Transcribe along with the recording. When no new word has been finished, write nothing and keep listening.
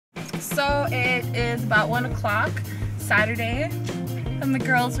So it is about 1 o'clock Saturday, and the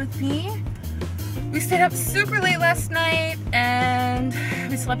girls with me. We stayed up super late last night and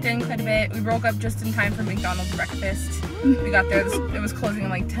we slept in quite a bit. We woke up just in time for McDonald's breakfast. We got there, it was closing in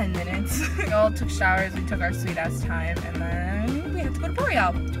like 10 minutes. We all took showers, we took our sweet ass time, and then we had to go to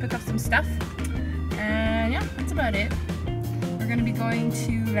Boreal to pick up some stuff. And yeah, that's about it. We're gonna be going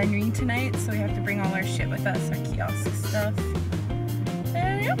to La Nuit tonight, so we have to bring all our shit with us, our kiosk stuff.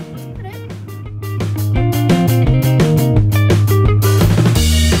 And yeah, that's about it.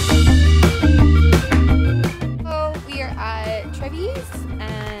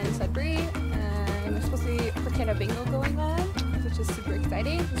 And there's supposed to be Porketta Bingo going on, which is super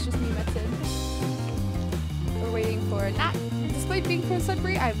exciting. It's just me and Metzen. We're waiting for that. Despite being from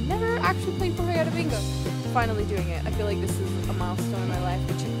Sudbury, I've never actually played Porketta Bingo. Finally doing it. I feel like this is a milestone in my life.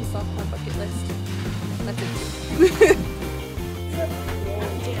 I check this off my bucket list. That's it.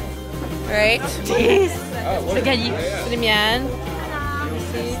 Alright. Cheese! Spaghetti. C'est les miennes.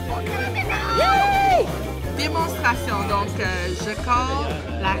 Yay! Démonstration, donc je corps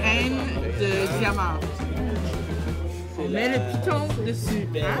la reine de diamant. On met le piton dessus.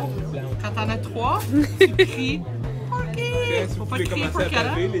 Hein? Quand t'en as 3, tu cries Porky! Faut pas crier Porketta,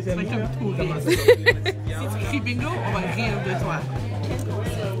 ça va être un pourri. Si tu cries bingo, on va rire de toi.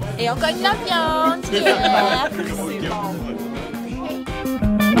 Et on gagne la viande! Yeah. C'est bon.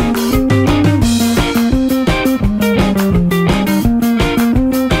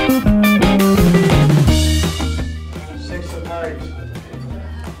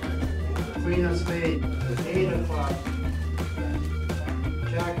 Queen of Spades, 8 o'clock.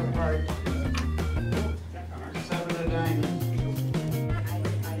 Jack of Hearts, 7 of Diamonds.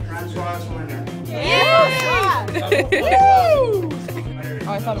 Francois winner. Yeah!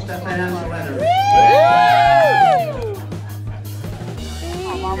 Oh, I thought it was Stephane's winner. Woo!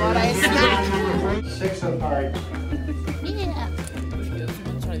 6 of Hearts.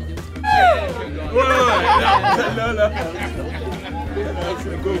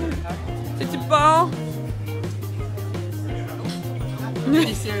 C'est-tu bon?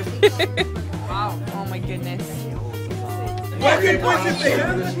 délicieux. Wow. Oh my goodness. Queen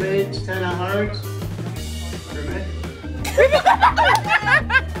of Spades, 10 of Hearts.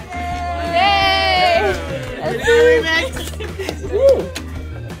 Yay!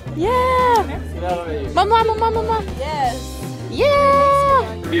 Yeah! Mama! Yes!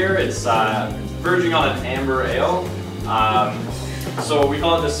 Yeah! Beer, it's verging on an amber ale. So we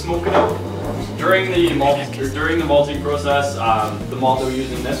call it the smoke it out. During the malting process, the malt that we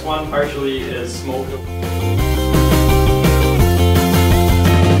use in this one partially is smoked.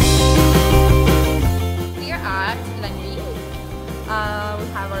 We are at La Nuit. We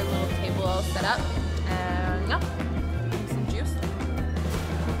have our little table all set up, and yeah, some juice.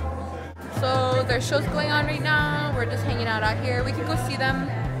 So there's shows going on right now. We're just hanging out here. We could go see them,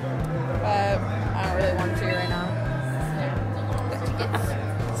 but I don't really want to right now.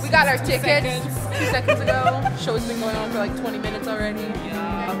 We got our tickets 2 seconds ago. Show's been going on for like 20 minutes already.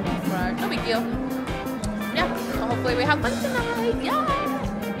 Right. No big deal. Yeah, so hopefully we have fun tonight. Yeah!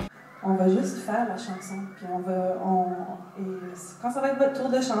 On va juste faire la chanson, puis et quand ça va être votre tour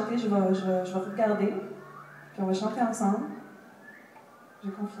de chanter, je vais vous regarder, puis on va chanter ensemble.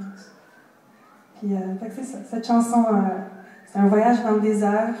 J'ai confiance. Puis fait que c'est ça. Cette chanson, c'est un voyage dans le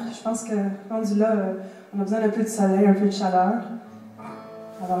désert. Je pense que rendu là, on a besoin d'un peu de soleil, un peu de chaleur.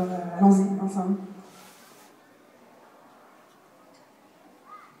 Alors allons-y ensemble.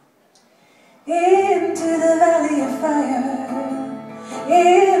 Into the valley of fire,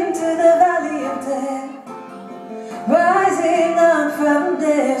 into the valley of death, rising up from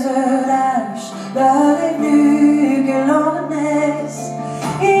desert ash, l'heure est venue que l'on naisse.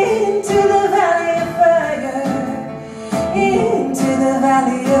 Into the valley of fire, into the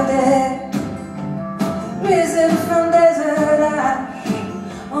valley of death, risen from desert ash,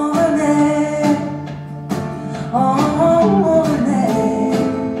 on renaît, on renaît.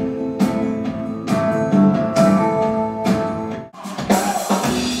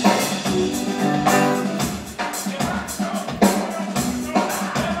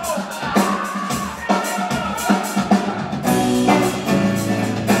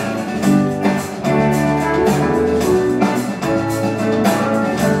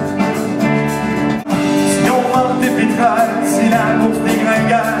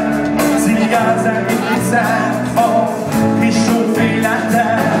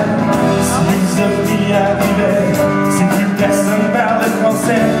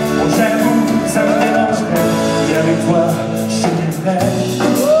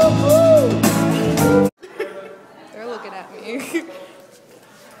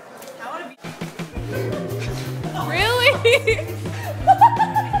 Really?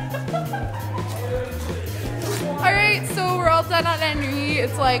 Alright, so we're all done at Nuit.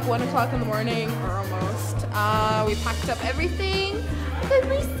 It's like 1 o'clock in the morning, or almost. We packed up everything. Because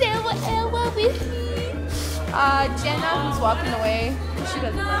we said what with me. Jenna, who's walking away, because she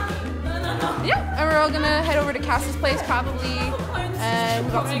doesn't love me. Yeah, and we're all gonna head over to Cass's place probably. And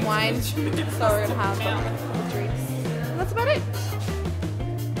we got some wine, so we're gonna have some drinks. And that's about it.